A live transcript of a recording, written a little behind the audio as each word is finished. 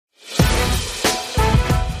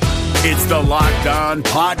It's the Locked On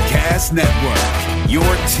Podcast Network, your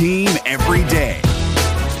team every day.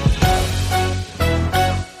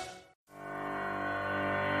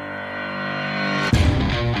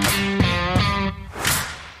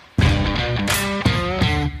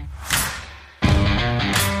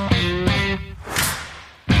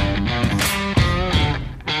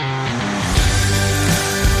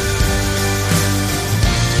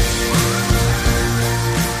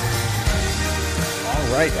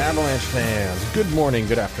 Avalanche fans, good morning,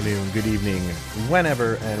 good afternoon, good evening,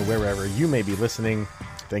 whenever and wherever you may be listening.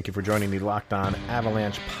 Thank you for joining the Locked On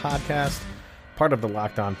Avalanche podcast, part of the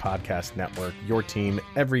Locked On Podcast Network, your team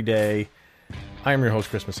every day. I am your host,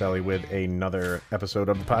 Chris Maselli, with another episode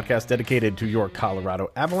of the podcast dedicated to your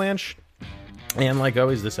Colorado Avalanche. And like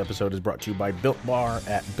always, this episode is brought to you by Built Bar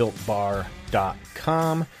at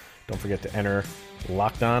BuiltBar.com. Don't forget to enter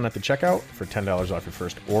Locked On at the checkout for $10 off your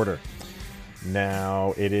first order.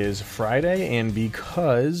 Now, it is Friday, and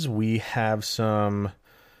because we have some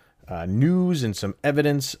news and some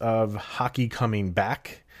evidence of hockey coming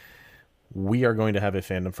back, we are going to have a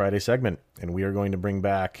Fandom Friday segment, and we are going to bring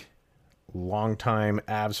back longtime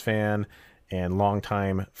Avs fan and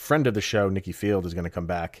longtime friend of the show, Nicci Field, is going to come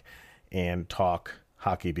back and talk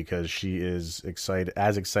hockey because she is excited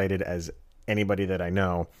as anybody that I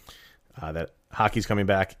know that hockey's coming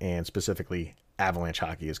back, and specifically Avalanche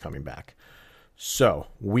hockey is coming back. So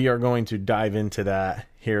we are going to dive into that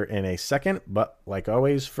here in a second. But like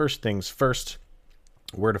always, first things first,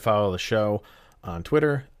 where to follow the show on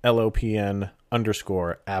Twitter,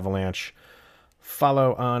 LOPN_Avalanche.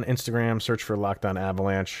 Follow on Instagram, search for Locked On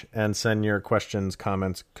Avalanche, and send your questions,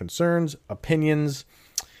 comments, concerns, opinions.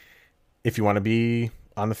 If you want to be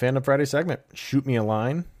on the Fandom Friday segment, shoot me a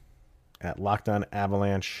line at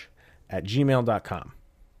lockedonavalanche@gmail.com.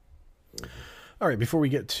 All right, before we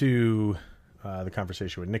get to the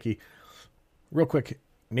conversation with Nicci, real quick,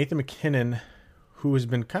 Nathan MacKinnon, who has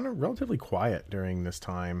been kind of relatively quiet during this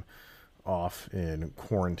time off in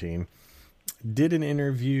quarantine, did an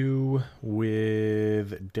interview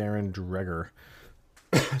with Darren Dreger,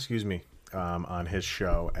 on his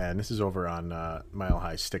show, and this is over on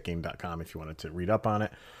milehighsticking.com if you wanted to read up on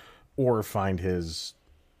it, or find his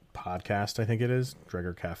podcast, I think it is,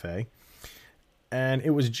 Dreger Cafe. And it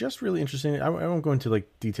was just really interesting. I won't go into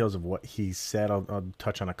like details of what he said. I'll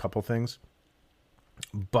touch on a couple things,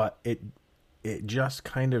 but it just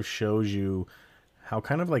kind of shows you how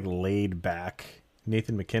kind of like laid back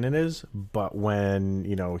Nathan MacKinnon is. But when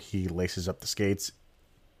he laces up the skates,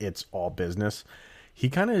 it's all business. He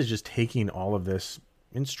kind of is just taking all of this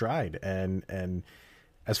in stride. And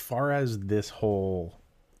as far as this whole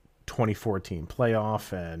 2014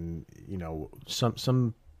 playoff, and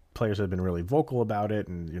some players have been really vocal about it,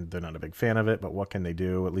 and they're not a big fan of it, but what can they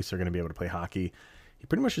do? At least they're going to be able to play hockey. He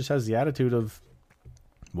pretty much just has the attitude of,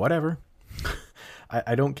 whatever.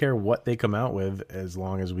 I don't care what they come out with as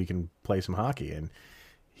long as we can play some hockey. And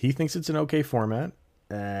he thinks it's an okay format.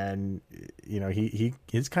 And,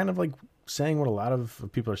 he's kind of like saying what a lot of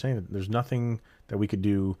people are saying, that there's nothing that we could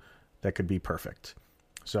do that could be perfect.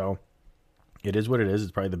 So it is what it is.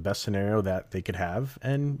 It's probably the best scenario that they could have,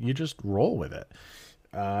 and you just roll with it.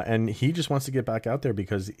 And he just wants to get back out there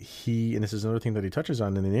because and this is another thing that he touches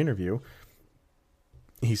on in the interview,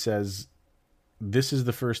 he says this is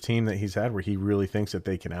the first team that he's had where he really thinks that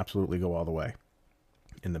they can absolutely go all the way.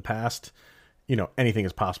 In the past, anything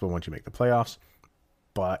is possible once you make the playoffs,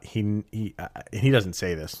 but he doesn't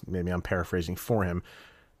say this. Maybe I'm paraphrasing for him.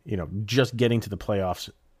 Just getting to the playoffs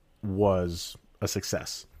was a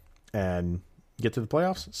success, and get to the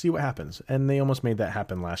playoffs, see what happens. And they almost made that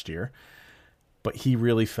happen last year. But he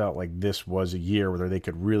really felt like this was a year where they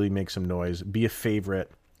could really make some noise, be a favorite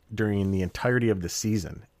during the entirety of the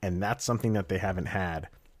season. And that's something that they haven't had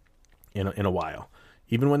in a while.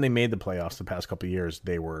 Even when they made the playoffs the past couple of years,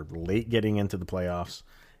 they were late getting into the playoffs,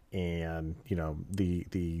 and,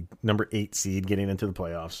 the number 8 seed getting into the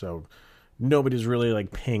playoffs. So nobody's really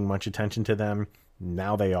like paying much attention to them.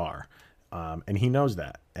 Now they are. And he knows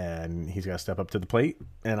that, and he's got to step up to the plate.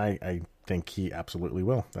 And I think he absolutely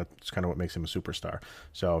will. That's kind of what makes him a superstar.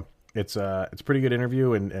 So it's a pretty good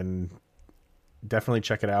interview, and definitely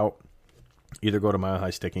check it out. Either go to Mile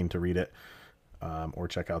High Sticking to read it, or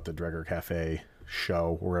check out the Dreger Cafe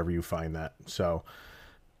show, wherever you find that. So,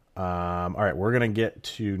 all right, we're going to get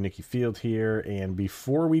to Nicci Field here. And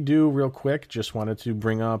before we do, real quick, just wanted to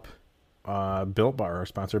bring up Built Bar, our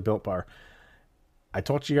sponsor, Built Bar. I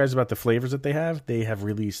talked to you guys about the flavors that they have. They have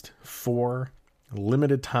released 4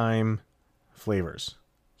 limited time flavors.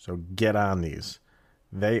 So get on these.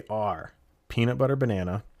 They are peanut butter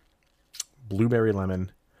banana, blueberry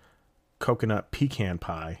lemon, coconut pecan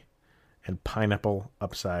pie, and pineapple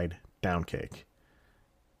upside down cake.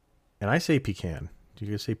 And I say pecan. Do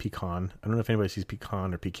you guys say pecan? I don't know if anybody sees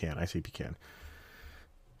pecan or pecan. I say pecan.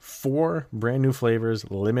 4 brand new flavors,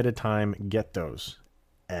 limited time. Get those.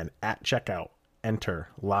 And at checkout, enter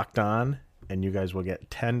Locked On, and you guys will get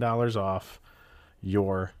 $10 off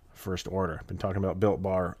your first order. Been talking about Built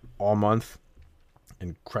Bar all month.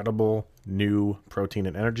 Incredible new protein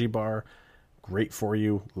and energy bar. Great for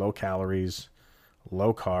you. Low calories,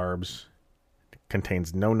 low carbs.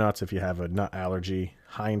 Contains no nuts if you have a nut allergy.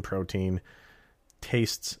 High in protein.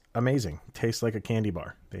 Tastes amazing. Tastes like a candy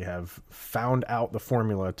bar. They have found out the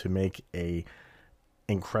formula to make a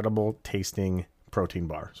incredible tasting protein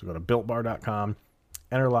bar. So go to builtbar.com,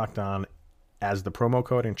 enter Locked On as the promo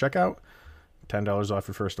code and checkout. $10 off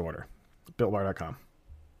your first order. builtbar.com.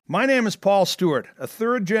 My name is Paul Stewart, a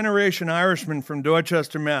third-generation Irishman from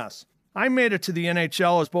Dorchester, Mass. I made it to the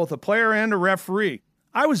NHL as both a player and a referee.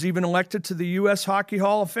 I was even elected to the U.S. Hockey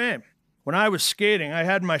Hall of Fame. When I was skating, I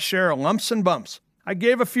had my share of lumps and bumps. I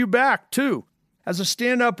gave a few back, too. As a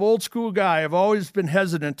stand-up old-school guy, I've always been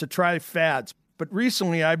hesitant to try fads, but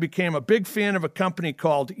recently I became a big fan of a company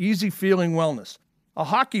called Easy Feeling Wellness. A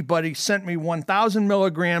hockey buddy sent me 1,000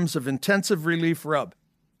 milligrams of intensive relief rub.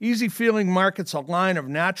 Easy Feeling markets a line of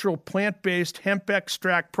natural plant-based hemp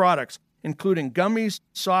extract products, including gummies,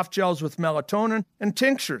 soft gels with melatonin, and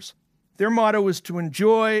tinctures. Their motto is to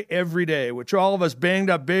enjoy every day, which all of us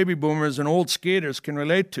banged-up baby boomers and old skaters can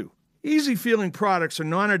relate to. Easy Feeling products are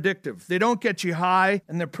non-addictive. They don't get you high,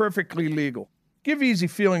 and they're perfectly legal. Give Easy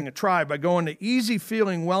Feeling a try by going to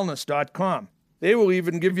easyfeelingwellness.com. They will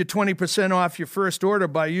even give you 20% off your first order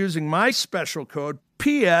by using my special code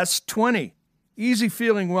PS20. Easy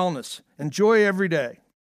Feeling Wellness. Enjoy every day.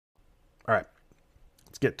 All right.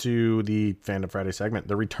 Let's get to the Fandom Friday segment,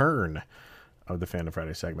 the return of the Fandom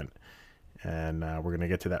Friday segment. And we're going to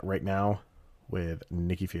get to that right now with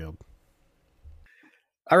Nicci Field.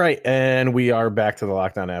 All right, and we are back to the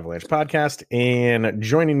Locked On Avalanche podcast, and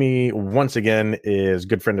joining me once again is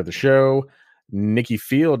good friend of the show, Nicci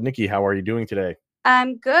Field. Nicci, how are you doing today?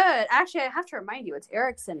 I'm good. Actually, I have to remind you, it's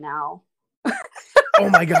Erickson now. Oh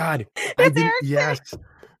my God. Erickson. Yes,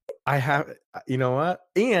 I have. You know what?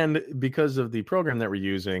 And because of the program that we're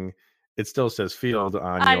using, it still says Field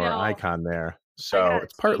on your icon there. So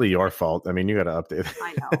it's partly your fault. I mean, you got to update.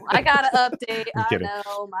 I know. I got to update. I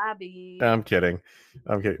know, my B. I'm kidding.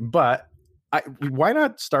 But why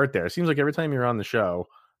not start there? It seems like every time you're on the show,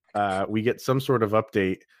 we get some sort of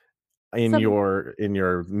update in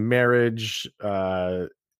your marriage,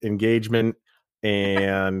 engagement,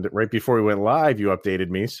 and right before we went live, you updated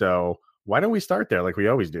me. So why don't we start there like we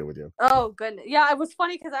always do with you? Oh goodness, yeah, it was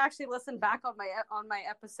funny because I actually listened back on my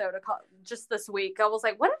episode just this week. I was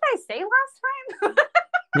like, what did I say last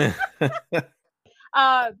time?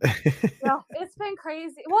 No, it's been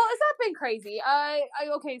crazy. Well, it's not been crazy.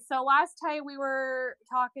 Okay, so last time we were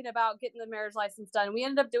talking about getting the marriage license done. We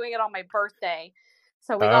ended up doing it on my birthday.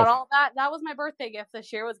 So we got all that. That was my birthday gift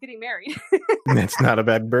this year, was getting married. That's not a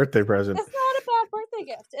bad birthday present. It's not a bad birthday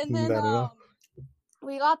gift. And then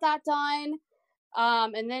we got that done.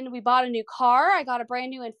 And then we bought a new car. I got a brand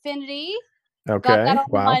new Infinity. Okay. Got that on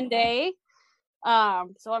Monday.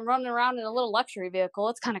 So I'm running around in a little luxury vehicle.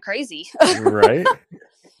 It's kind of crazy. Right.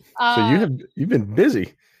 So you've been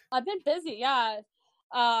busy. I've been busy, yeah.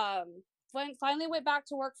 Finally went back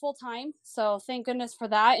to work full time. So thank goodness for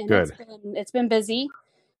that. And good. It's been busy.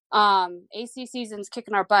 AC season's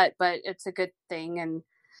kicking our butt, but it's a good thing. And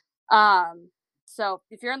so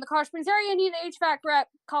if you're in the Colorado Springs area and need an HVAC rep,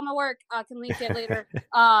 call my work. I can link it later.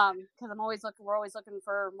 Because we're always looking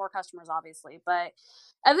for more customers, obviously. But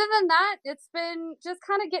other than that, it's been just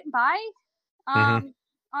kind of getting by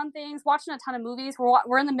on things, watching a ton of movies.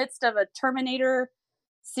 We're in the midst of a Terminator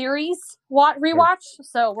series rewatch,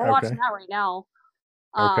 so we're watching that right now.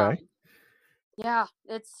 Yeah,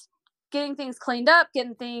 it's getting things cleaned up,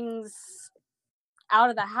 getting things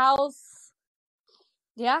out of the house.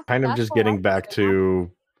 Yeah, kind of just getting back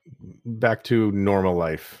to normal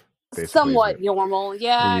life, basically. Somewhat normal.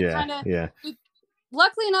 Yeah, kind of. Yeah.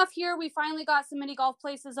 Luckily enough, here we finally got some mini golf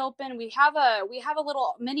places open. We have a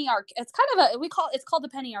little mini arcade. It's kind of it's called the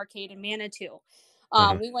Penny Arcade in Manitou.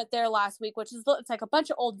 We went there last week, it's like a bunch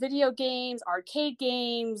of old video games, arcade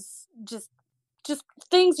games, just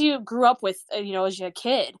things you grew up with, as you're a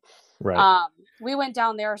kid. Right. We went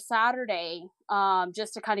down there Saturday,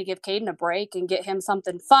 just to kind of give Caden a break and get him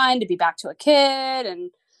something fun to be back to a kid, and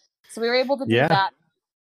so we were able to do that.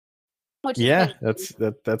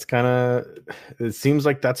 That's kind of. It seems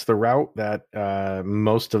like that's the route that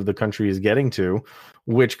most of the country is getting to,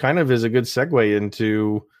 which kind of is a good segue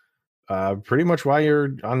into pretty much why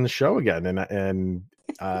you're on the show again. And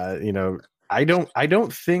I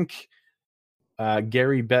don't think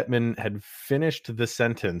Gary Bettman had finished the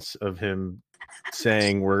sentence of him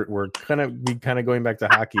saying we're gonna be kind of going back to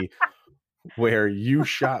hockey, where you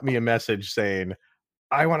shot me a message saying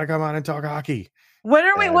I want to come on and talk hockey. When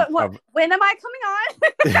are we? When am I coming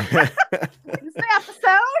on? Is the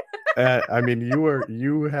episode? I mean,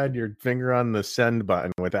 you had your finger on the send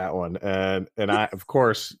button with that one, and I, of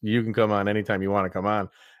course, you can come on anytime you want to come on,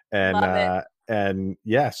 and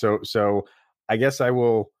yeah, so I guess I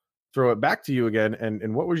will throw it back to you again.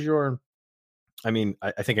 And what was your? I mean,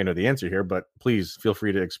 I think I know the answer here, but please feel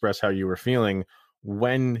free to express how you were feeling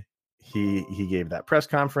when he gave that press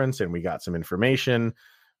conference and we got some information.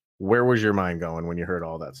 Where was your mind going when you heard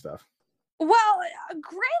all that stuff? Well,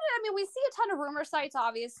 granted, I mean, we see a ton of rumor sites,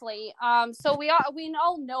 obviously. So we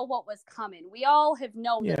all know what was coming. We all have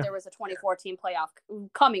known that there was a 2014 playoff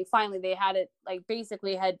coming. Finally, they had it, like,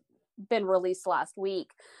 basically had been released last week.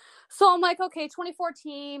 So I'm like, okay, 24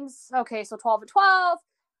 teams. Okay, so 12 and 12.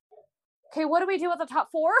 Okay, what do we do with the top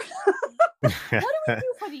four? What do we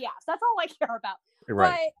do for the Avs? That's all I care about.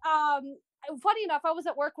 Right. But funny enough, I was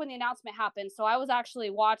at work when the announcement happened, so I was actually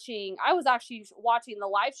watching the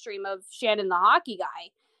live stream of Shannon, the hockey guy,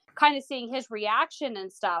 kind of seeing his reaction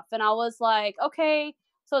and stuff. And I was like, okay,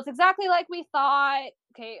 so it's exactly like we thought.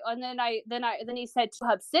 Okay, and then he said 2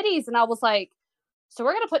 hub cities, and I was like, so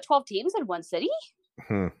we're gonna put 12 teams in one city?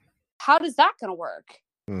 How does that gonna work?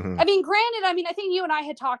 I mean, granted, I think you and I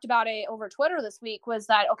had talked about it over Twitter this week, was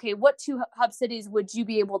that, okay, what 2 hub cities would you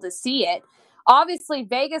be able to see it? Obviously,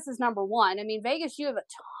 Vegas is number 1. I mean, Vegas, you have a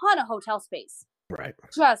ton of hotel space. Right.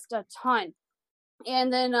 Just a ton.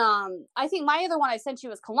 And then I think my other one I sent you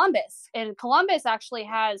was Columbus. And Columbus actually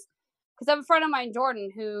has, because I have a friend of mine,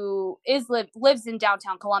 Jordan, who lives in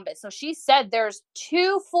downtown Columbus. So she said there's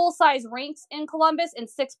 2 full-size rinks in Columbus and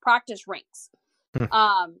 6 practice rinks.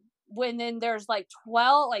 When then there's like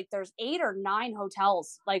 12, like there's 8 or 9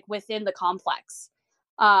 hotels like within the complex.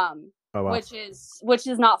 Oh, wow. which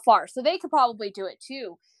is not far. So they could probably do it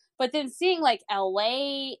too. But then seeing like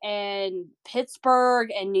LA and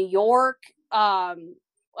Pittsburgh and New York, I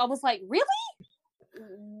was like, really?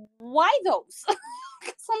 Why those?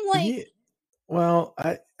 Because I'm like, well,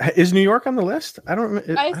 is New York on the list? I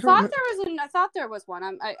thought there was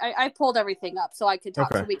one. I pulled everything up so I could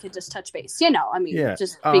talk, so we could just touch base.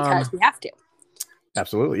 Just because we have to.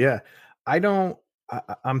 Absolutely, yeah.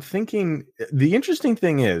 I'm thinking the interesting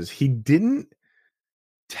thing is he didn't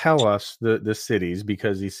tell us the cities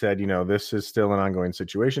because he said, this is still an ongoing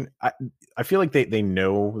situation. I feel like they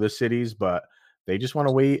know the cities, but they just want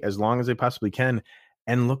to wait as long as they possibly can.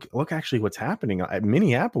 And look actually what's happening.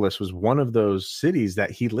 Minneapolis was one of those cities that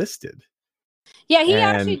he listed. Yeah, he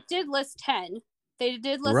actually did list 10. They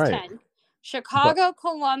did list 10. Chicago,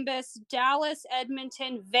 Columbus, Dallas,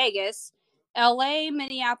 Edmonton, Vegas, LA,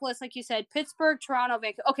 Minneapolis, like you said, Pittsburgh, Toronto,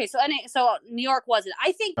 Vancouver. Okay, so New York wasn't.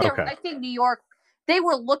 I think New York, they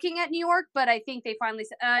were looking at New York, but I think they finally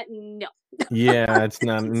said no. Yeah, it's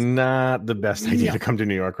not the best idea to come to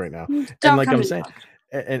New York right now. And like I'm saying,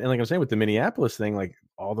 with the Minneapolis thing, like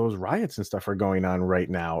all those riots and stuff are going on right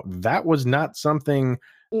now. That was not something,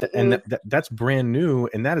 and that's brand new,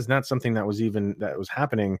 and that is not something that was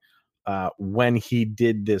happening when he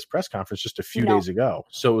did this press conference just a few days ago.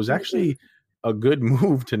 So it was actually a good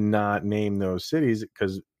move to not name those cities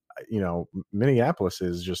because, Minneapolis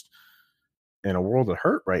is just in a world of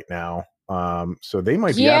hurt right now. So they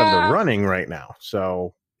might be out of the running right now.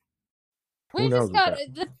 So we just got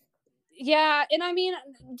and I mean,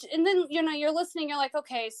 and then, you're listening, you're like,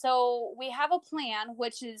 okay, so we have a plan,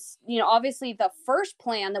 which is, obviously the first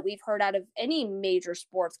plan that we've heard out of any major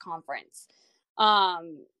sports conference.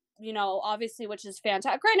 Obviously, which is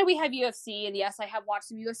fantastic. Granted, we have UFC, and yes, I have watched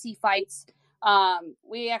some UFC fights. I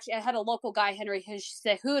had a local guy, Henry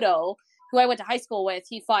Cejudo, who I went to high school with.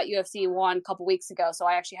 He fought UFC 1 a couple weeks ago, so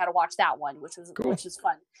I actually had to watch that one, which was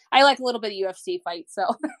fun. I like a little bit of UFC fights, so.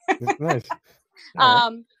 Nice.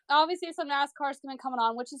 Obviously, some NASCAR's been coming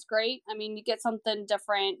on, which is great. I mean, you get something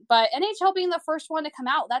different, but NHL being the first one to come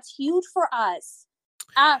out, that's huge for us.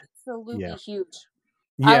 Absolutely huge.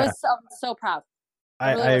 Yeah. I was so proud.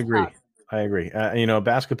 I agree. Proud. I agree.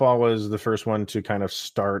 Basketball was the first one to kind of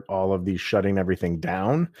start all of these shutting everything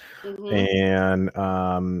down. And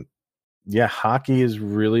hockey is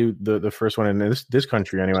really the first one in this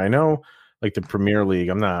country anyway. I know like the Premier League,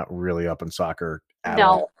 I'm not really up in soccer at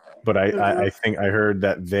all. But I think I heard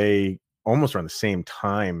that they almost around the same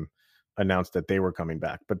time announced that they were coming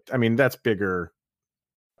back. But I mean, that's bigger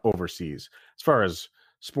overseas. As far as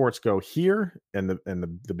sports go here and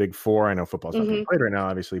the big four. I know football's not being played right now,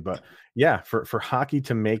 obviously, but yeah, for hockey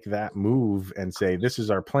to make that move and say, this is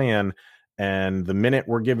our plan. And the minute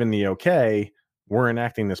we're given the okay, we're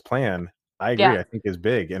enacting this plan. I agree. I think is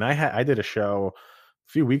big. And I did a show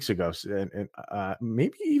a few weeks ago, and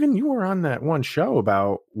maybe even you were on that one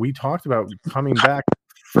show we talked about coming back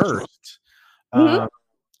first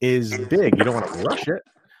is big. You don't want to rush it,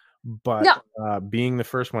 but being the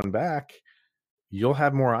first one back, you'll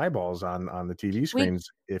have more eyeballs on the TV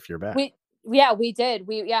screens if you're back. We did.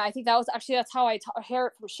 I think that's how I hear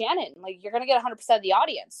it from Shannon. Like, you're going to get 100% of the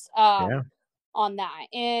audience on that.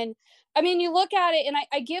 And I mean, you look at it, and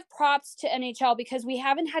I give props to NHL because we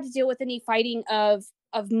haven't had to deal with any fighting of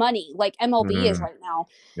money like MLB is right now.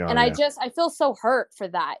 I feel so hurt for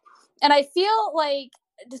that. And I feel like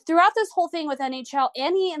throughout this whole thing with NHL,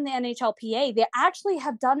 Annie and the NHLPA, they actually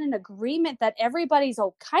have done an agreement that everybody's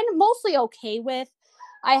kind of mostly okay with.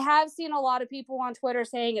 I have seen a lot of people on Twitter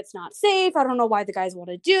saying it's not safe. I don't know why the guys want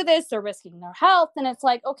to do this. They're risking their health. And it's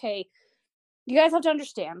like, okay, you guys have to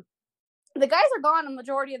understand. The guys are gone a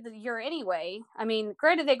majority of the year anyway. I mean,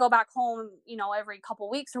 granted, they go back home, every couple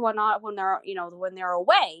weeks or whatnot when they're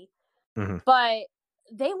away. But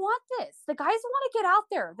they want this. The guys want to get out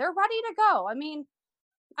there. They're ready to go. I mean,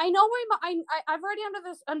 I know I've already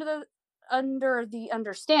under the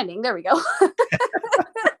understanding. There we go.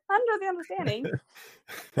 Under the understanding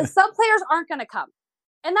that some players aren't going to come,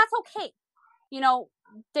 and that's okay.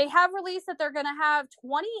 They have released that they're going to have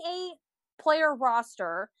 28 player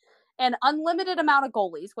roster and unlimited amount of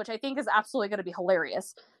goalies, which I think is absolutely going to be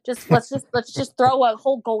hilarious. Let's just throw a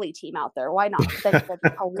whole goalie team out there. Why not? That'd be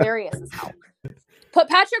hilarious as hell. Put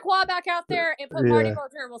Patrick Waugh back out there and put Marty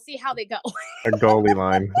Brodeur. We'll see how they go. A goalie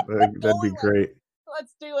line. That'd be great.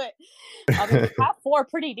 Let's do it. I mean, we have 4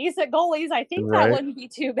 pretty decent goalies. I think that wouldn't be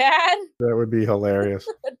too bad. That would be hilarious.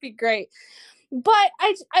 That'd be great. But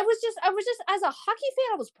I was just as a hockey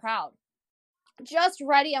fan, I was proud. Just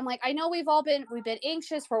ready. I'm like, I know we've been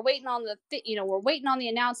anxious. We're waiting on the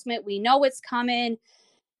announcement. We know it's coming.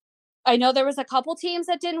 I know there was a couple teams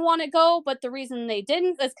that didn't want to go, but the reason they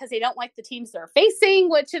didn't is because they don't like the teams they're facing,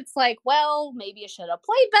 which it's like, well, maybe you should have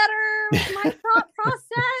played better with my thought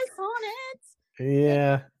process on it.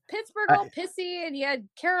 Yeah. Pittsburgh all pissy, and you had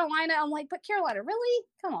Carolina. I'm like, but Carolina, really?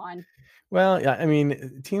 Come on. Well, yeah, I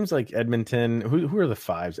mean, teams like Edmonton, who are the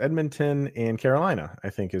 5s? Edmonton and Carolina, I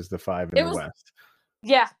think, is the 5 in the West.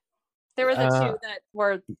 Yeah. There were the 2 that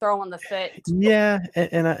were throwing the fit. Yeah,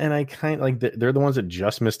 and I kind of like they're the ones that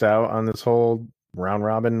just missed out on this whole round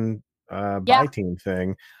robin bye team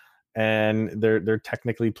thing, and they're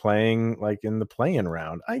technically playing like in the play-in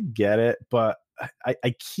round. I get it, but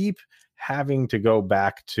I keep having to go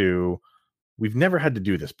back to we've never had to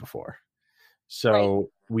do this before,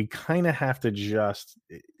 so we kind of have to just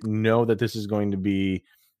know that this is going to be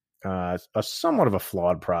a somewhat of a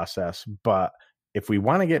flawed process, but if we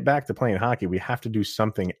want to get back to playing hockey, we have to do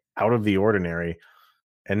something out of the ordinary.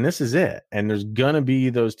 And this is it. And there's going to be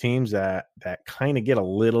those teams that kind of get a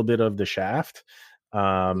little bit of the shaft.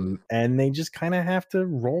 And they just kind of have to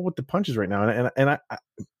roll with the punches right now. And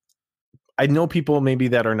I know people maybe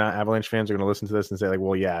that are not Avalanche fans are going to listen to this and say like,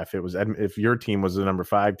 well, yeah, if your team was the number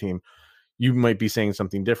 5 team, you might be saying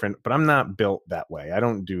something different, but I'm not built that way. I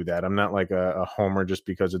don't do that. I'm not like a homer just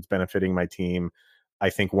because it's benefiting my team. I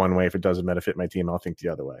think one way. If it doesn't benefit my team, I'll think the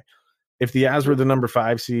other way. If the Avs were the number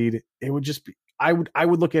 5 seed, it would just be, I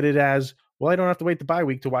would look at it as, well, I don't have to wait the bye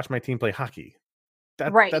week to watch my team play hockey.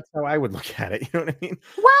 That's how I would look at it. You know what I mean?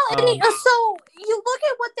 Well, so you look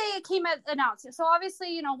at what they came at announcing. So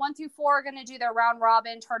obviously, 1 through 4 are going to do their round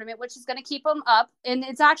robin tournament, which is going to keep them up. And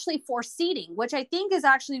it's actually for seeding, which I think is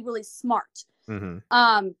actually really smart.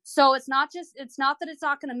 So it's not that it's not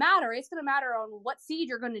going to matter. It's going to matter on what seed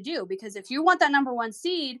you're going to do, because if you want that number 1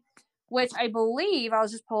 seed, which I believe I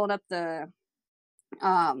was just pulling up the,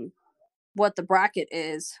 what the bracket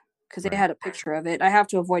is, because they had a picture of it. I have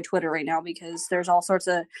to avoid Twitter right now because there's all sorts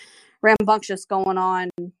of rambunctious going on,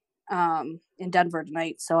 in Denver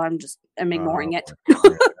tonight. So I'm ignoring it.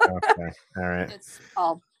 Okay. All right. It's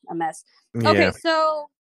all a mess. Yeah. Okay. So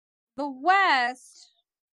the West.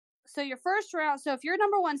 So your first round, so if you're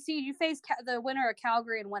number 1 seed, you face the winner of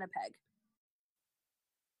Calgary and Winnipeg.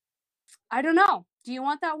 I don't know. Do you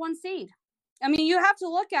want that 1 seed? I mean, you have to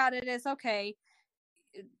look at it as, okay,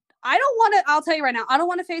 I don't want to, I'll tell you right now, I don't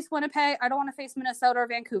want to face Winnipeg. I don't want to face Minnesota or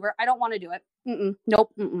Vancouver. I don't want to do it.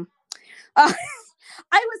 Nope. Funny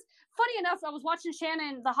enough, I was watching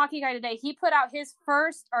Shannon, the hockey guy today. He put out his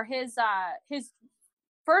first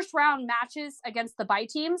round matches against the bye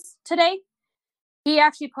teams today. He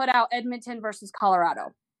actually put out Edmonton versus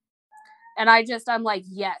Colorado. And I'm like,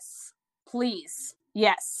 yes, please.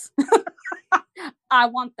 Yes. I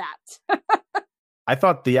want that. I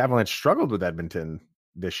thought the Avalanche struggled with Edmonton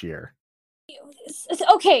this year.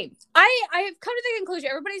 Okay. I have come to the conclusion.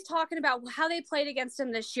 Everybody's talking about how they played against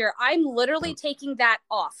him this year. I'm literally taking that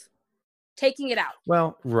off, taking it out.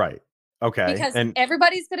 Well, right. Okay. Because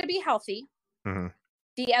everybody's going to be healthy. Mm-hmm.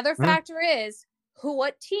 The other factor is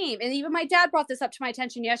what team, and even my dad brought this up to my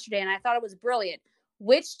attention yesterday, and I thought it was brilliant.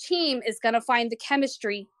 Which team is going to find the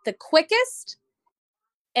chemistry the quickest?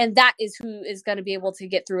 And that is who is going to be able to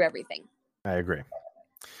get through everything. I agree.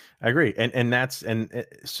 And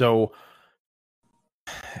so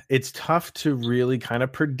it's tough to really kind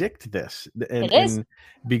of predict this. And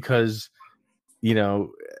because,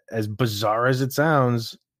 as bizarre as it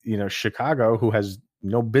sounds, Chicago, who has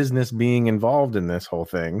no business being involved in this whole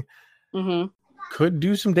thing, could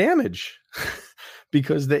do some damage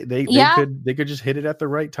because they could just hit it at the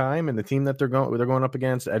right time. And the team that they're going up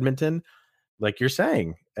against, Edmonton, like you're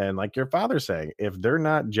saying, and like your father's saying, if they're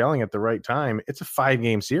not gelling at the right time, it's a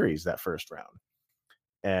 5-game series that first round.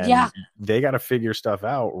 And they got to figure stuff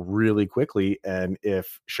out really quickly. And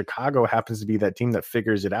if Chicago happens to be that team that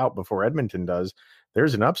figures it out before Edmonton does,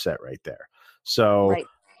 there's an upset right there. So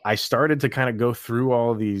I started to kind of go through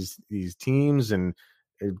all these teams and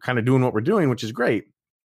kind of doing what we're doing, which is great.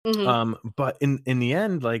 But in the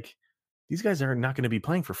end, like, these guys are not going to be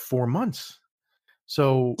playing for 4 months.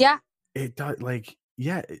 So it does, like,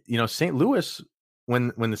 St. Louis,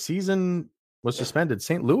 when the season was suspended,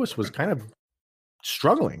 St. Louis was kind of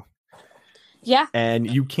struggling.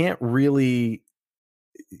 And you can't really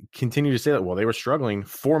continue to say that, well, they were struggling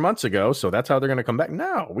 4 months ago, so that's how they're going to come back.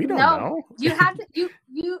 No, we don't know. You have to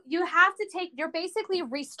you have to take, you're basically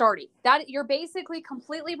restarting. That you're basically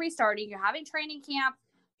completely restarting. You're having training camp,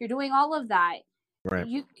 you're doing all of that. Right.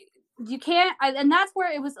 You can't, and that's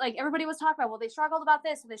where it was like everybody was talking about, well, they struggled about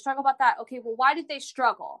this, they struggled about that. Okay, well, why did they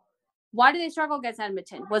struggle? Why did they struggle against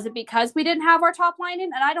Edmonton? Was it because we didn't have our top line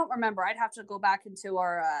in? And I don't remember. I'd have to go back into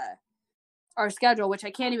our schedule, which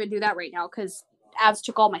I can't even do that right now because Avs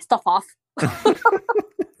took all my stuff off.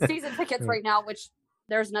 Season tickets right now, which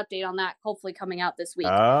there's an update on that hopefully coming out this week.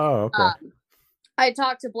 Oh, okay. I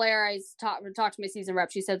talked to Blair. I talked to my season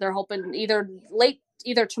rep. She said they're hoping either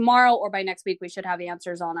tomorrow or by next week we should have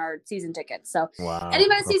answers on our season tickets. So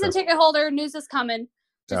anybody season ticket holder, news is coming.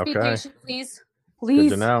 Just be patient, please. Good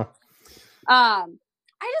to know. And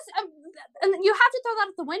you have to throw that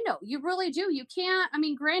out the window. You really do. You can't. I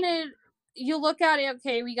mean, granted, you look at it.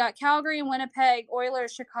 Okay, we got Calgary and Winnipeg,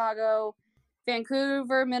 Oilers, Chicago,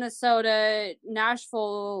 Vancouver, Minnesota,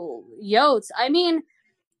 Nashville, Yotes. I mean,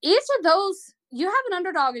 each of those, you have an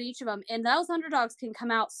underdog in each of them, and those underdogs can come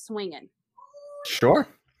out swinging. Sure.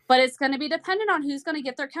 But it's going to be dependent on who's going to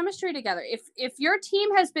get their chemistry together. If your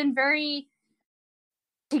team has been very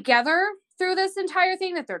together through this entire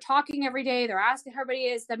thing, that they're talking every day, they're asking how everybody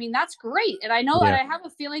is, I mean, that's great. And I know that I have a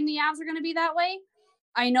feeling the Avs are going to be that way.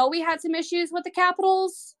 I know we had some issues with the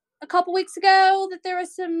Capitals a couple weeks ago, that there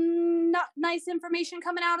was some not nice information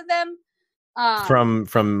coming out of them.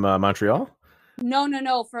 From Montreal?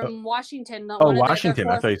 No, from Washington. Washington.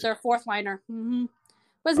 I thought their fourth liner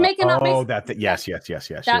was making up. Oh, yes. You're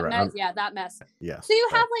right. That mess. Yeah. So you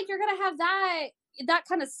have you're gonna have that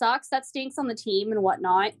kind of sucks. That stinks on the team and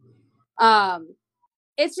whatnot.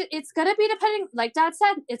 It's gonna be depending, like Dad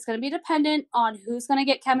said, it's gonna be dependent on who's gonna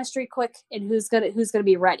get chemistry quick and who's gonna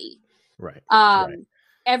be ready. Right.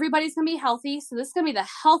 Everybody's gonna be healthy, so this is gonna be the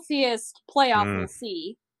healthiest playoff we'll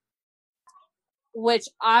see, which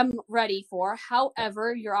I'm ready for.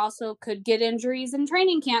 However, you're also could get injuries in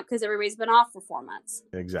training camp because everybody's been off for 4 months.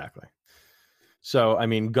 Exactly. So, I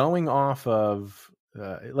mean, going off of,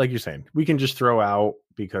 like you're saying, we can just throw out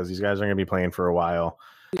because these guys are going to be playing for a while.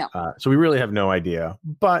 No. So we really have no idea.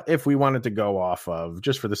 But if we wanted to go off of,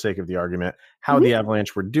 just for the sake of the argument, how the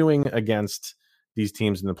Avalanche were doing against these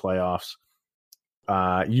teams in the playoffs,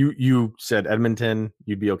 you said Edmonton,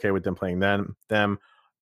 you'd be okay with them playing them.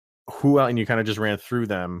 Who else? And you kind of just ran through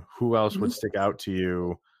them. Who else would stick out to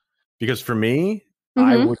you? Because for me,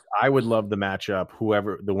 I would love the matchup.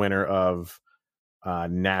 Whoever the winner of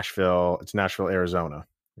Nashville, it's Nashville, Arizona,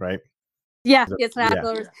 right? Yeah, it's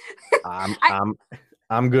Nashville. Yeah.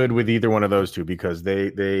 I'm good with either one of those two because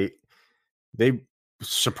they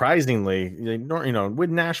surprisingly, with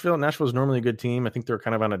Nashville's normally a good team. I think they're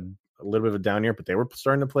kind of on a little bit of a down year, but they were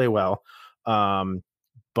starting to play well.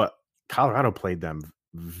 But Colorado played them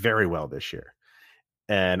very well this year.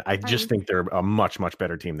 And I just think they're a much, much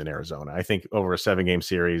better team than Arizona. I think over a 7-game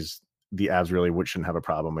series, the Avs really shouldn't have a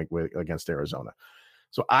problem against Arizona.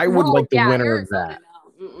 So I would like the winner of that.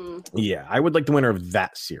 Yeah, I would like the winner of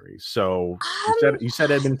that series. So you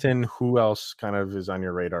said Edmonton. Who else kind of is on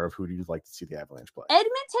your radar of who do you like to see the Avalanche play?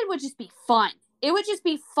 Edmonton would just be fun. It would just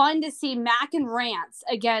be fun to see Mac and Rance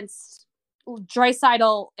against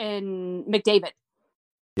Draisaitl and McDavid.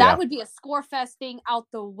 That would be a score fest thing out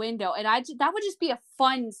the window. And that would just be a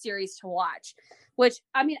fun series to watch, which,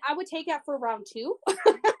 I mean, I would take it for round 2.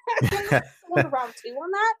 round 2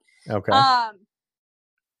 on that. Okay. I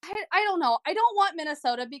don't know. I don't want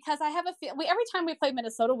Minnesota because I have a feel. Every time we play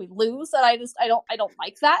Minnesota, we lose. And I don't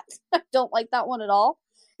like that. I don't like that one at all.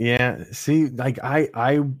 Yeah. See, like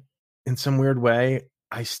I, in some weird way,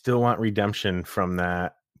 I still want redemption from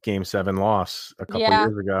that Game 7 loss a couple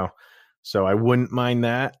years ago. So I wouldn't mind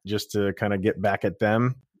that just to kind of get back at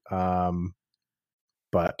them.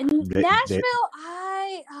 But Nashville,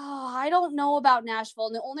 I don't know about Nashville.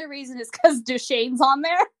 And the only reason is because Duchesne's on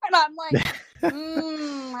there. And I'm like,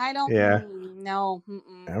 I don't no.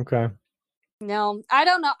 Okay. No, I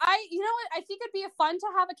don't know. You know what? I think it'd be fun to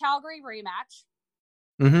have a Calgary rematch.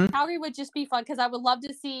 Mm-hmm. Calgary would just be fun because I would love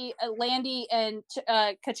to see Landy and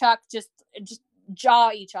Tkachuk just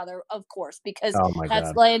jaw each other, of course, because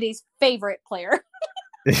that's Landy's favorite player.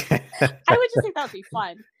 I would just think that would be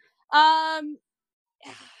fun. I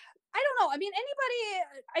don't know. I mean,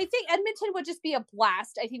 I think Edmonton would just be a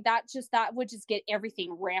blast. I think that would just get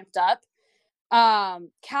everything ramped up.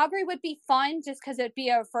 Calgary would be fun just because it'd be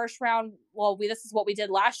a first round. Well, this is what we did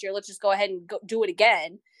last year. Let's just go ahead and do it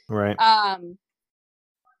again. Right.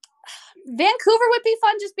 Vancouver would be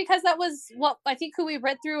fun just because that was who we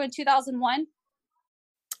read through in 2001.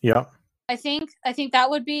 Yeah. I think that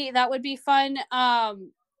would be fun. I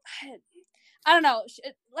don't know.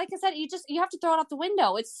 Like I said, you have to throw it out the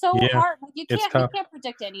window. It's so hard. You can't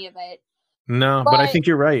predict any of it. No, but I think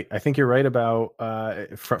you're right. I think you're right about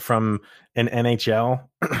from an NHL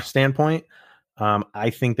standpoint. I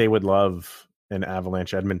think they would love an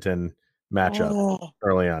Avalanche Edmonton matchup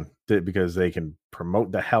early on because they can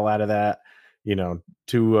promote the hell out of that.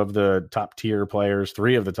 2 of the top tier players,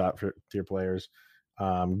 3 of the top tier players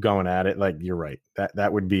going at it. Like, you're right.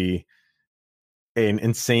 That would be an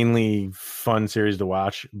insanely fun series to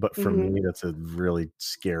watch, but for me, that's a really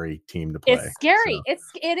scary team to play. It's scary. So.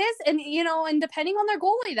 It is, and and depending on their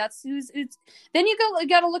goalie, that's who's. Then you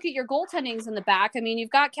got to look at your goaltendings in the back. I mean, you've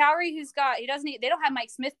got Cowrie, they don't have Mike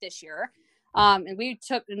Smith this year, and we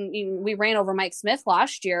ran over Mike Smith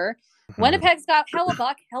last year. Winnipeg's got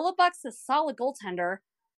Hellebuck. Hellebuck's a solid goaltender.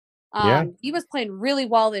 He was playing really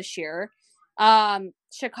well this year.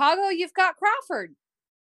 Chicago, you've got Crawford.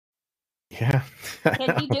 Yeah.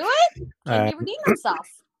 Can he do it? Can he redeem himself?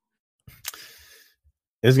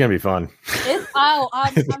 It's going to be fun. I'm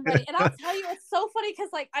ready. And I'll tell you, it's so funny because,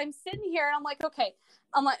 I'm sitting here and I'm like, okay.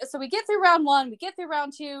 So we get through round 1, we get through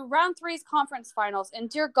round 2, round 3 is conference finals. And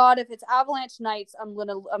dear God, if it's Avalanche Knights,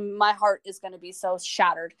 my heart is going to be so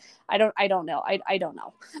shattered. I don't know. I don't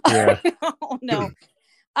know. Yeah. I don't know.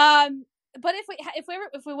 But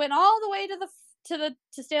if we went all the way to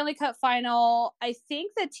Stanley Cup final, I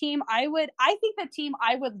think the team I would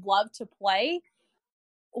love to play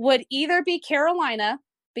would either be Carolina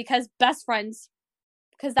because best friends,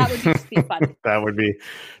 because that would just be fun. That would be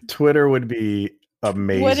Twitter would be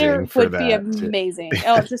amazing. Be amazing.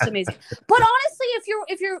 Oh, it's just amazing. But honestly,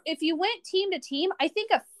 if you went team to team, I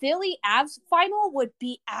think a Philly Avs final would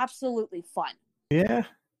be absolutely fun. Yeah.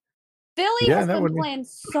 Philly has been playing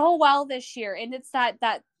so well this year, and it's that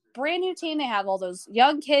brand new team. They have all those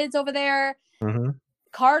young kids over there. Mm-hmm.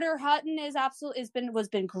 Carter Hutton was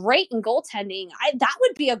been great in goaltending. That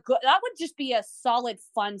would just be a solid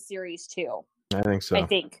fun series too. I think so.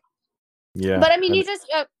 Yeah. But I mean, you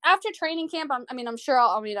just after training camp, I'm sure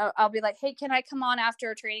I'll be like, hey, can I come on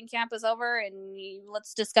after training camp is over and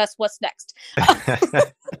let's discuss what's next.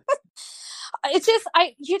 It's just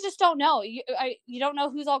you just don't know. You don't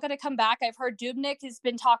know who's all going to come back. I've heard Dubnyk has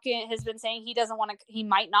been saying he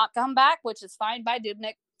might not come back, which is fine. Bye,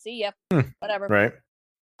 Dubnyk. See ya. Whatever. Right.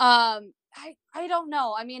 I don't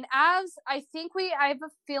know. I mean, I have a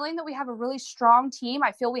feeling that we have a really strong team.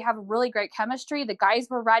 I feel we have a really great chemistry. The guys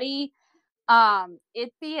were ready.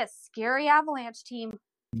 It'd be a scary Avalanche team.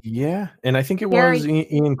 Yeah, and I think it was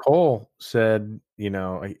Ian Cole said,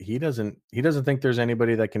 he doesn't think there's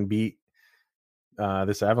anybody that can beat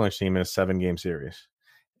this Avalanche team in a 7-game series,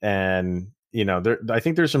 and I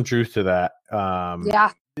think there's some truth to that.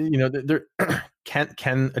 There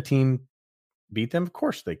can a team beat them? Of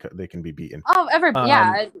course they can be beaten. Oh,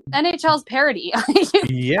 NHL's parity.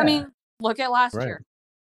 I mean, look at last year.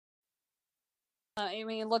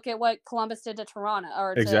 Look at what Columbus did to Toronto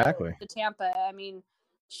or to Tampa. I mean,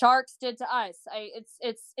 Sharks did to us.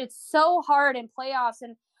 It's so hard in playoffs,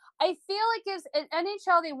 and I feel like as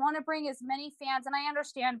NHL they want to bring as many fans, and I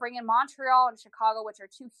understand bringing Montreal and Chicago, which are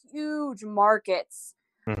two huge markets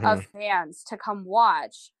of fans, to come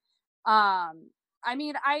watch. I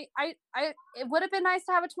mean, it would have been nice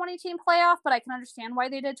to have a 20-team playoff, but I can understand why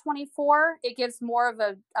they did 24. It gives more of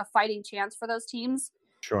a fighting chance for those teams.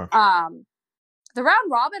 Sure. The round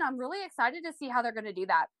robin, I'm really excited to see how they're going to do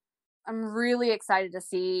that. I'm really excited to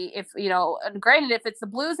see if, and granted, if it's the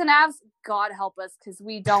Blues and Avs, God help us, because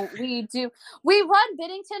we run Binnington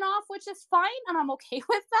off, which is fine, and I'm okay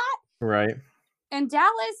with that. Right. And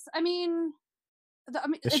Dallas,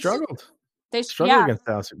 they struggled. They struggled against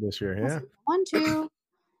Dallas this year. Yeah. 1, 2,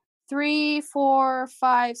 3, 4,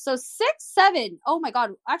 5. So 6, 7. Oh my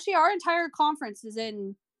God. Actually, our entire conference is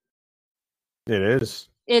in. It is.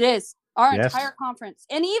 It is. Our entire conference.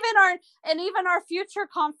 And even our future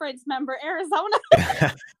conference member, Arizona.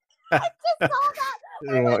 I just saw that.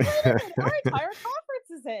 Our entire conference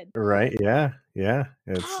is in. Right. Yeah. Yeah.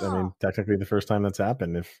 It's technically the first time that's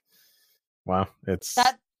happened. It'd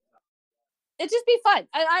just be fun.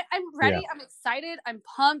 I'm ready. Yeah. I'm excited. I'm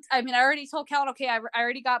pumped. I mean, I already told Cal, okay, I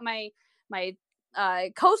already got my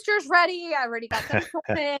coasters ready. I already got them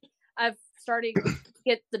sorted. I've started to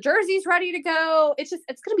get the jerseys ready to go. It's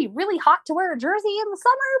going to be really hot to wear a jersey in the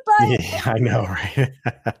summer, but yeah, I know, right?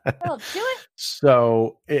 I'll do it.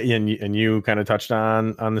 So, and you kind of touched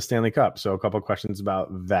on the Stanley Cup. So a couple of questions about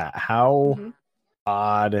that. How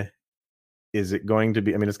odd is it going to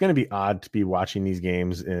be? I mean, it's going to be odd to be watching these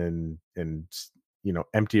games in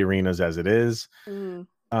empty arenas as it is. And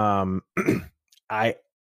you're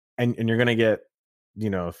going to get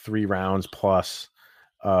 3 rounds plus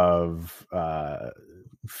of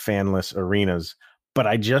fanless arenas, but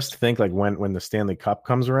I just think like when the Stanley Cup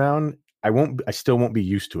comes around, I still won't be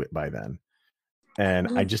used to it by then,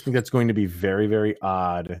 and I just think that's going to be very, very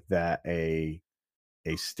odd that a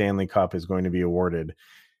Stanley Cup is going to be awarded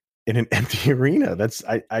in an empty arena.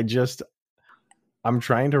 I'm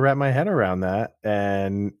trying to wrap my head around that,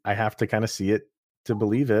 and I have to kind of see it to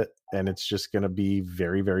believe it, and it's just going to be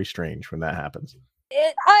very, very strange when that happens.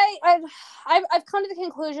 I've come to the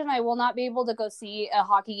conclusion I will not be able to go see a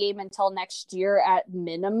hockey game until next year at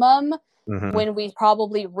minimum, when we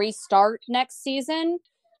probably restart next season.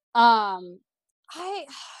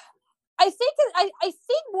 I think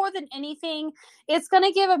more than anything, it's going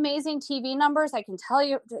to give amazing TV numbers. I can tell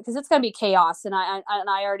you, because it's going to be chaos. And I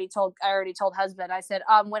already told husband. I said,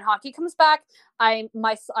 when hockey comes back, I'm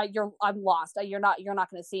lost. You're not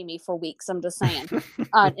going to see me for weeks. I'm just saying.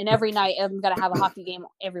 And every night I'm going to have a hockey game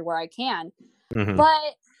everywhere I can.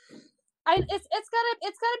 But it's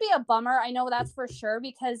gonna be a bummer. I know that's for sure,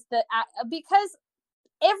 because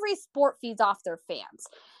every sport feeds off their fans.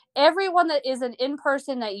 Everyone that isn't in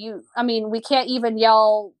person we can't even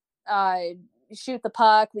yell, shoot the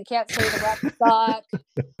puck. We can't say the ref suck.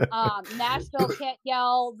 Nashville can't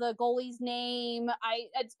yell the goalie's name.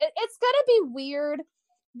 It's going to be weird,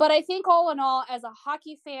 but I think all in all, as a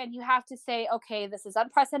hockey fan, you have to say, okay, this is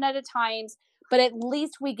unprecedented times, but at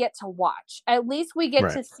least we get to watch. At least we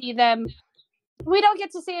get to see them. We don't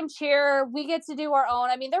get to see them cheer. We get to do our own.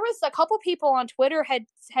 I mean, there was a couple people on Twitter had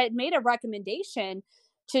made a recommendation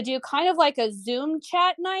to do kind of like a Zoom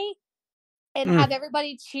chat night and have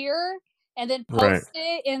everybody cheer and then post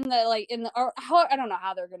it I don't know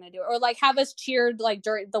how they're going to do it, or like have us cheered like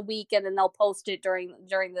during the week and then they'll post it during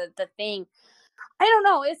the thing. I don't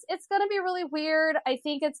know. It's going to be really weird. I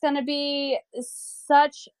think it's going to be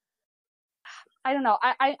I don't know.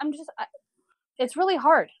 It's really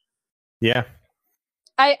hard. Yeah.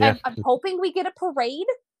 I'm hoping we get a parade.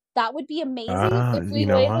 That would be amazing if we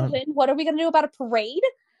win. What are we going to do about a parade?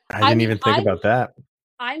 I didn't even think about that.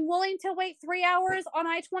 I'm willing to wait 3 hours on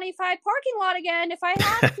I-25 parking lot again if I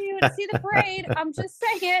have to see the parade. I'm just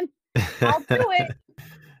saying, I'll do it.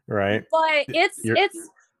 Right. But it's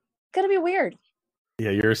going to be weird. Yeah,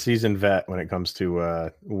 you're a seasoned vet when it comes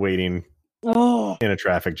to waiting in a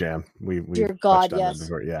traffic jam. Dear God, yes.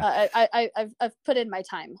 Yeah, I've put in my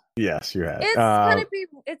time. Yes, you have. It's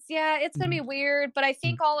gonna be weird, but I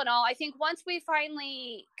think all in all, I think once we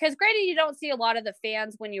finally, because granted, you don't see a lot of the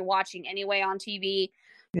fans when you're watching anyway on TV.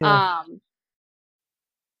 Yeah.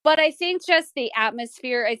 But I think just the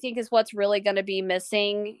atmosphere, I think, is what's really going to be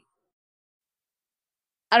missing.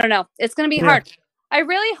 I don't know. It's going to be hard. I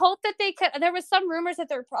really hope that they could. There was some rumors that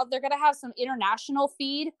they're going to have some international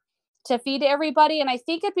feed to feed everybody. And I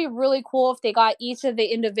think it'd be really cool if they got each of the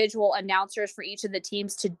individual announcers for each of the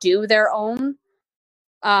teams to do their own.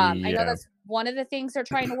 I know that's one of the things they're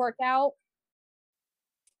trying to work out.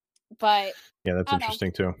 But yeah, that's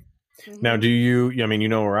interesting too. Now, do you? I mean, you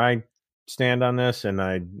know where I stand on this, and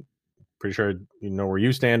I'm pretty sure you know where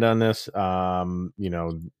you stand on this. There's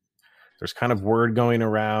kind of word going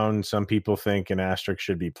around. Some people think an asterisk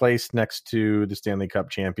should be placed next to the Stanley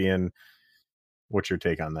Cup champion. What's your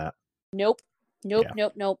take on that? Nope.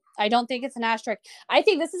 I don't think it's an asterisk. I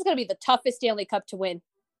think this is going to be the toughest Stanley Cup to win.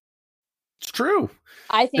 It's true.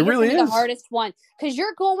 I think it really it's is the hardest one because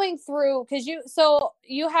you're going through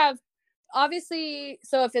you have obviously,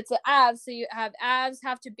 so if it's the Avs, so you have Avs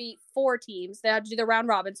have to beat 4 teams. They have to do the round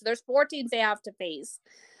robin. So there's 4 teams they have to face.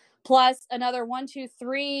 Plus another 1, 2,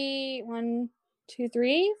 3,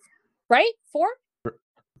 right? 4? For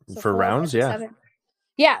 4, rounds, 5, yeah. 7.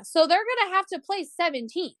 Yeah, so they're going to have to play 7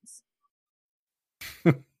 teams.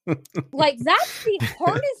 Like, that's the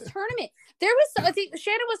hardest tournament. I think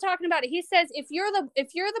Shannon was talking about it. He says if you're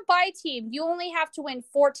the bye team, you only have to win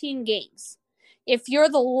 14 games. If you're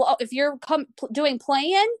doing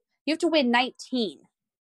play-in, you have to win 19.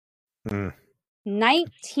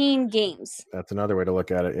 19 games. That's another way to look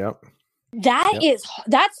at it. Yep.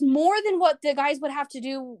 That's more than what the guys would have to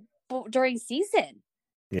do during season.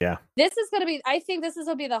 Yeah. I think this is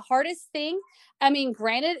going to be the hardest thing. I mean,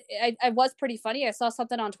 granted, I was pretty funny. I saw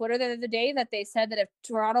something on Twitter the other day that they said that if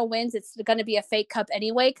Toronto wins, it's going to be a fake cup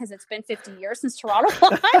anyway because it's been 50 years since Toronto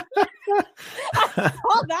won. I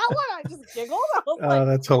saw that one. I just giggled. I was like,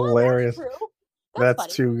 that's hilarious.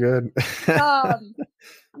 That's too good. But,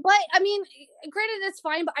 I mean, granted, it's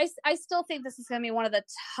fine, but I still think this is going to be one of the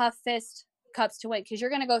toughest cups to win because you're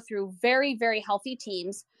going to go through very, very healthy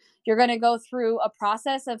teams. You're going to go through a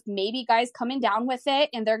process of maybe guys coming down with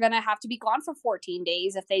it, and they're going to have to be gone for 14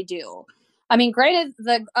 days if they do. I mean, granted,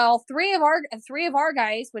 all three of our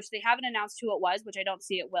guys, which they haven't announced who it was, which I don't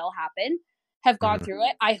see it will happen, have gone through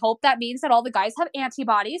it. I hope that means that all the guys have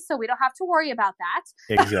antibodies, so we don't have to worry about that.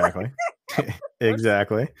 Exactly.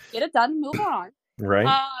 Exactly. Get it done, move on. Right.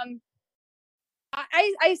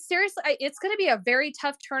 I seriously, it's going to be a very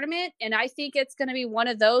tough tournament, and I think it's going to be one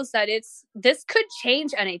of those that this could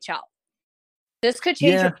change NHL. This could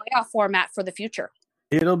change the playoff format for the future.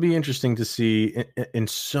 It'll be interesting to see in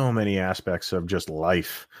so many aspects of just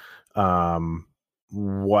life,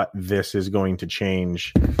 what this is going to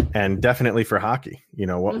change, and definitely for hockey. You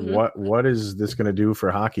know, what is this going to do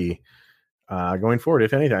for hockey going forward,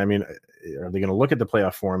 if anything? I mean, are they going to look at the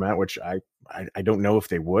playoff format, which I don't know if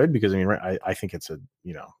they would, because I mean, I think it's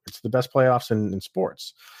it's the best playoffs in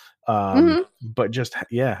sports. But just,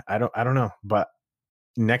 I don't know. But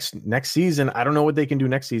next season, I don't know what they can do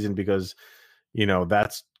next season because,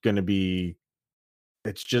 that's going to be,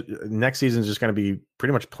 it's just next season is just going to be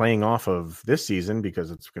pretty much playing off of this season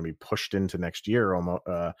because it's going to be pushed into next year, almost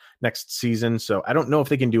next season. So I don't know if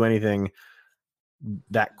they can do anything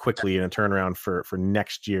that quickly in a turnaround for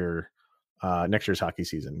next year. Next year's hockey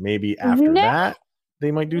season. Maybe after that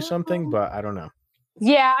they might do something, but I don't know.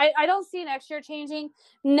 Yeah, I don't see next year changing.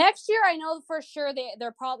 Next year, I know for sure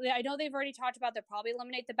they're probably. I know they've already talked about they'll probably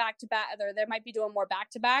eliminate the back-to-back. They might be doing more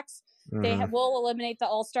back-to-backs. They will eliminate the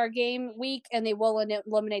All-Star game week, and they will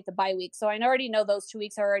eliminate the bye week. So I already know those 2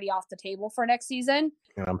 weeks are already off the table for next season.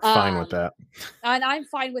 And I'm fine with that. And I'm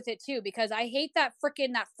fine with it too because I hate that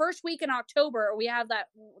first week in October. We have that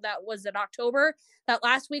was in October. That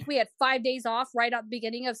last week we had 5 days off right at the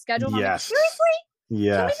beginning of schedule. Yes. I'm like, seriously?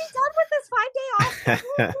 Yeah. Can we be done with this 5 day off?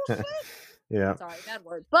 Yeah. Sorry, bad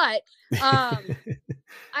word. But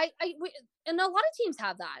and a lot of teams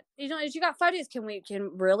have that. As you got 5 days, can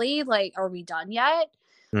really are we done yet?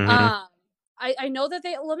 I know that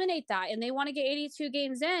they eliminate that and they want to get 82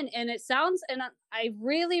 games in, and it sounds, and I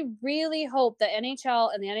really, really hope the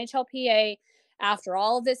NHL and the NHLPA, after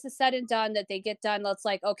all of this is said and done, that they get done. Let's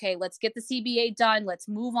get the CBA done. Let's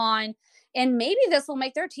move on. And maybe this will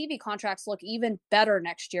make their TV contracts look even better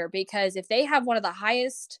next year, because if they have one of the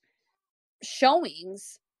highest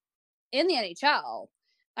showings in the NHL,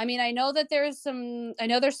 I mean, I know there's some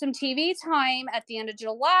TV time at the end of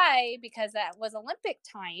July because that was Olympic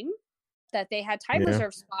time that they had time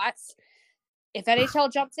reserve spots. If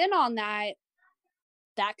NHL jumps in on that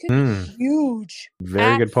could be huge.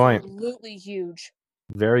 Very good point. Absolutely huge.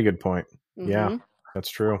 Very good point. Yeah, that's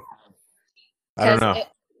true. I don't know.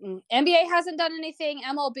 NBA hasn't done anything.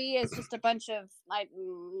 MLB is just a bunch of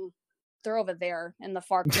they're over there in the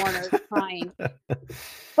far corner crying.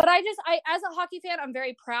 But I as a hockey fan, I'm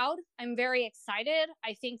very proud. I'm very excited.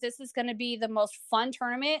 I think this is going to be the most fun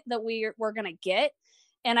tournament that we're going to get.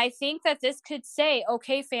 And I think that this could say,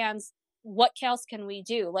 okay, fans, what else can we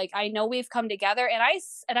do? I know we've come together, and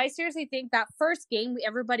I seriously think that first game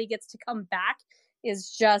everybody gets to come back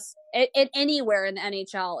is just anywhere in the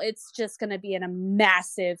NHL. It's just going to be a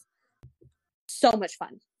massive, so much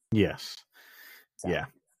fun. Yes. So Yeah,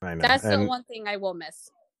 I know. that's the one thing I will miss.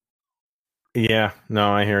 Yeah,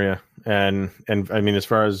 no, I hear you. And I mean, as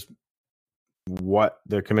far as what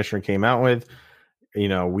the commissioner came out with,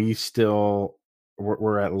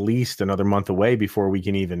 we're at least another month away before we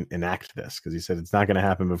can even enact this, because he said it's not going to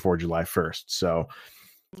happen before July 1st. So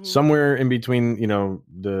somewhere in between,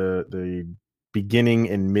 the beginning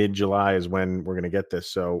and mid July is when we're going to get this.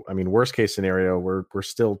 So, I mean, worst case scenario, we're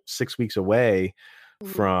still 6 weeks away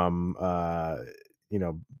from,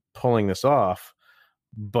 pulling this off.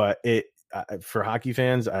 But for hockey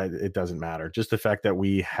fans, it doesn't matter. Just the fact that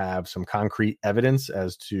we have some concrete evidence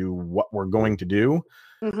as to what we're going to do.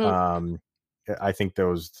 I think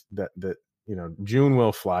that June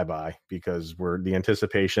will fly by, because the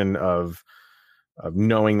anticipation of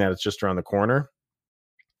knowing that it's just around the corner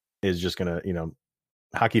is just gonna,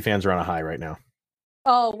 hockey fans are on a high right now.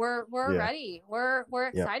 Oh, we're ready. We're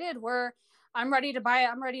excited. Yep. I'm ready to buy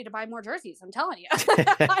more jerseys. I'm telling you.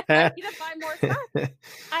 I'm ready to buy more stuff.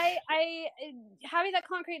 I having that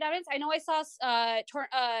concrete evidence. I know I saw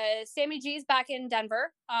Sammy G's back in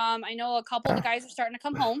Denver. I know a couple of the guys are starting to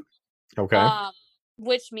come home. Okay.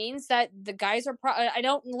 Which means that the guys are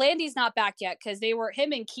Landy's not back yet, because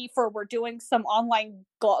him and Kiefer were doing some online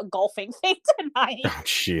golfing thing tonight. Oh,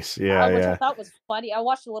 jeez. Yeah. Which I thought was funny. I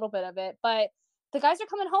watched a little bit of it, but the guys are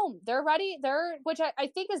coming home. They're ready. Which I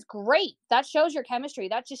think is great. That shows your chemistry.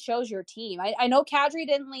 That just shows your team. I know Kadri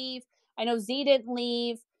didn't leave. I know Z didn't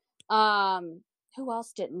leave. Who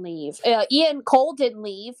else didn't leave? Ian Cole didn't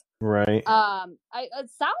leave. Right. It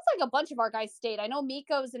sounds like a bunch of our guys stayed. I know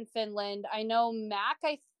Mikko's in Finland. I know Mac,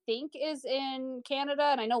 I think, is in Canada,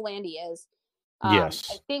 and I know Landy is.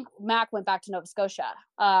 Yes. I think Mac went back to Nova Scotia.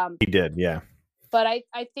 He did, yeah. But I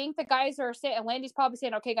think the guys are saying, and Landy's probably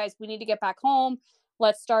saying, okay, guys, we need to get back home.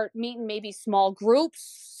 Let's start meeting maybe small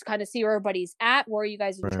groups, kind of see where everybody's at, where you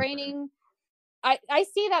guys are training. I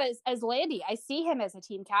see that as Landy. I see him as a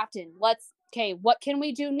team captain. What can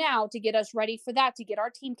we do now to get us ready for that, to get our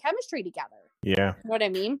team chemistry together? Yeah. You know what I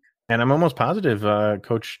mean? And I'm almost positive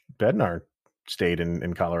Coach Bednar stayed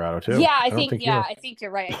in Colorado too. Yeah, I think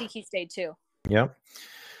you're right. I think he stayed too. Yep.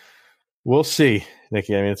 We'll see,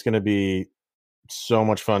 Nicci. I mean, it's going to be so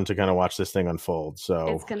much fun to kind of watch this thing unfold. So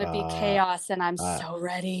it's going to be chaos, and I'm so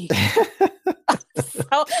ready.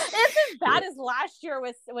 So it's as bad as last year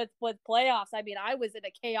with playoffs. I mean, I was in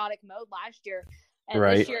a chaotic mode last year, and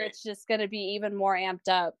this year it's just going to be even more amped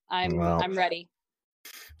up. I'm ready.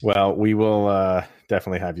 Well, we will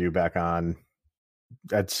definitely have you back on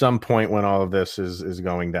at some point when all of this is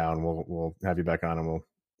going down. We'll have you back on, and we'll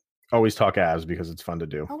always talk Avs, because it's fun to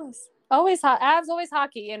do. Always Avs, always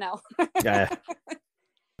hockey, Yeah.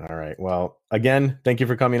 All right. Well, again, thank you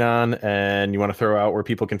for coming on. And you want to throw out where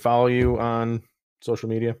people can follow you on social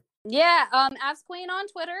media? Yeah, Avs Queen on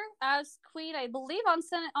Twitter, Avs Queen, I believe,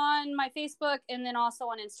 on my Facebook, and then also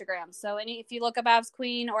on Instagram. So if you look up Avs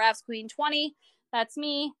Queen or Avs Queen 20, that's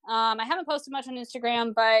me. I haven't posted much on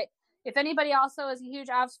Instagram, but if anybody also is a huge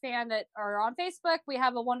Avs fan that are on Facebook, we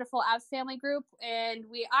have a wonderful Avs family group, and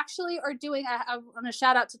we actually are doing. I want to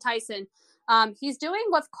shout out to Tyson. He's doing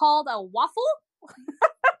what's called a waffle.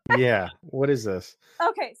 Yeah. What is this?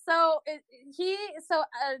 Okay, so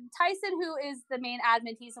Tyson, who is the main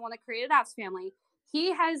admin, he's the one that created Avs Family.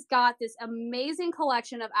 He has got this amazing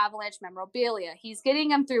collection of Avalanche memorabilia. He's getting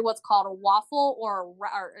them through what's called a waffle, or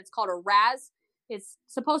it's called a Raz. It's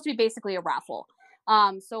supposed to be basically a raffle.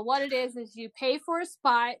 So what it is you pay for a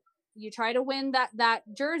spot. You try to win that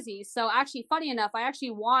jersey. So actually, funny enough, I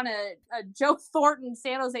actually won a Joe Thornton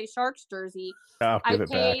San Jose Sharks jersey. I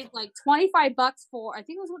paid like $25 for, I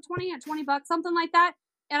think it was $20, something like that,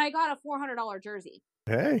 and I got a $400 jersey.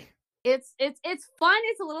 Hey, it's fun.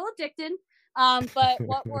 It's a little addicting.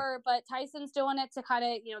 But Tyson's doing it to kind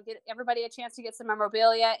of get everybody a chance to get some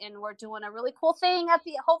memorabilia, and we're doing a really cool thing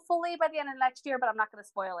hopefully by the end of next year. But I'm not going to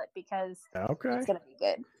spoil it because it's going to be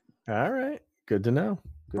good. All right, good to know.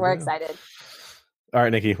 We're excited. All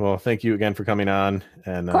right, Nicci. Well, thank you again for coming on.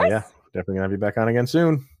 And definitely going to have you back on again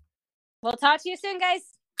soon. We'll talk to you soon, guys.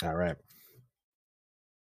 All right.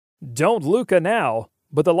 Don't Luka now,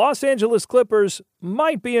 but the Los Angeles Clippers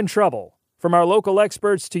might be in trouble. From our local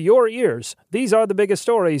experts to your ears, these are the biggest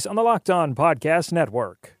stories on the Locked On Podcast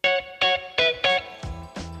Network.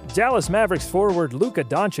 Dallas Mavericks forward Luka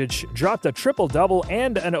Doncic dropped a triple-double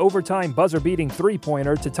and an overtime buzzer-beating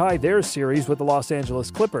three-pointer to tie their series with the Los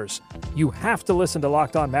Angeles Clippers. You have to listen to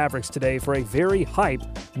Locked On Mavericks today for a very hype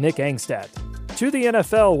Nick Angstadt. To the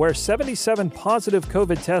NFL, where 77 positive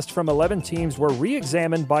COVID tests from 11 teams were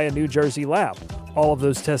re-examined by a New Jersey lab. All of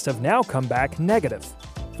those tests have now come back negative.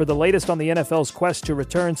 For For the latest on the NFL's quest to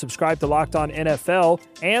return, subscribe to Locked On NFL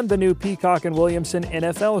and the new Peacock and Williamson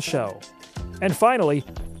NFL show. And finally,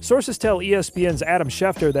 sources tell ESPN's Adam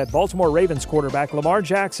Schefter that Baltimore Ravens quarterback Lamar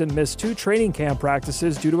Jackson missed 2 training camp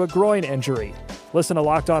practices due to a groin injury. Listen to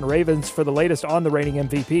Locked On Ravens for the latest on the reigning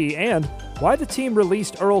MVP and why the team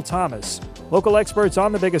released Earl Thomas. Local experts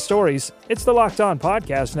on the biggest stories. It's the Locked On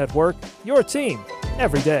Podcast Network, your team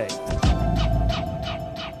every day.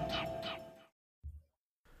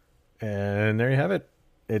 And there you have it.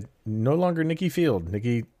 It no longer Nicci Field,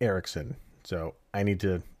 Nicci Erickson. So I need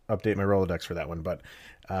to update my Rolodex for that one. But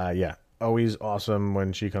yeah, always awesome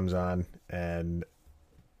when she comes on. And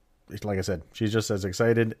like I said, she's just as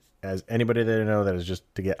excited as anybody that I know that is just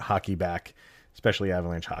to get hockey back, especially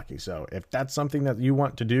Avalanche hockey. So if that's something that you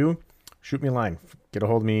want to do, shoot me a line. Get a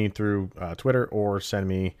hold of me through Twitter or send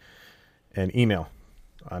me an email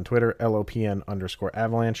on Twitter,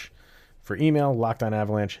 LOPN_Avalanche. For email,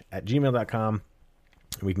 lockedonavalanche@gmail.com.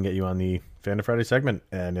 We can get you on the Fan to Friday segment.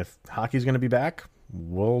 And if hockey's going to be back,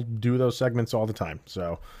 we'll do those segments all the time.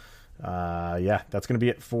 So, yeah, that's going to be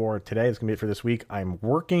it for today. It's going to be it for this week. I'm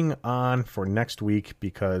working on for next week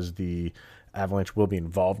because the Avalanche will be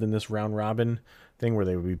involved in this round robin thing where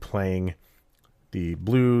they will be playing the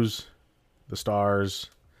Blues, the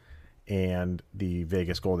Stars, and the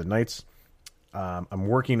Vegas Golden Knights. I'm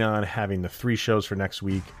working on having the 3 shows for next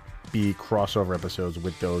week be crossover episodes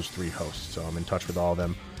with those 3 hosts. So I'm in touch with all of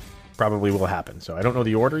them. Probably will happen. So I don't know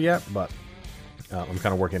the order yet, but I'm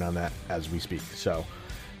kind of working on that as we speak. So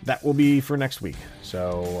that will be for next week.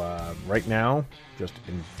 So right now, just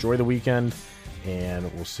enjoy the weekend, and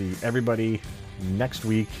we'll see everybody next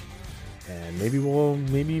week. And maybe we'll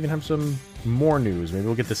even have some more news. Maybe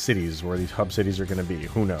we'll get the cities where these hub cities are going to be.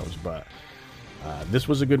 Who knows? But this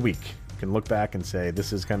was a good week. You can look back and say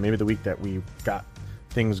this is kind of maybe the week that we got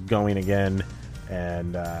things going again,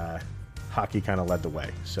 and hockey kind of led the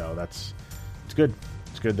way. So it's good.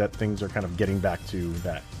 It's good that things are kind of getting back to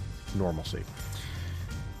that normalcy.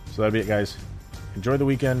 So that'll be it, guys. Enjoy the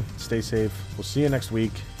weekend. Stay safe. We'll see you next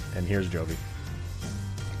week. And here's Jovi.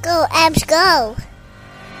 Go, Abs, go.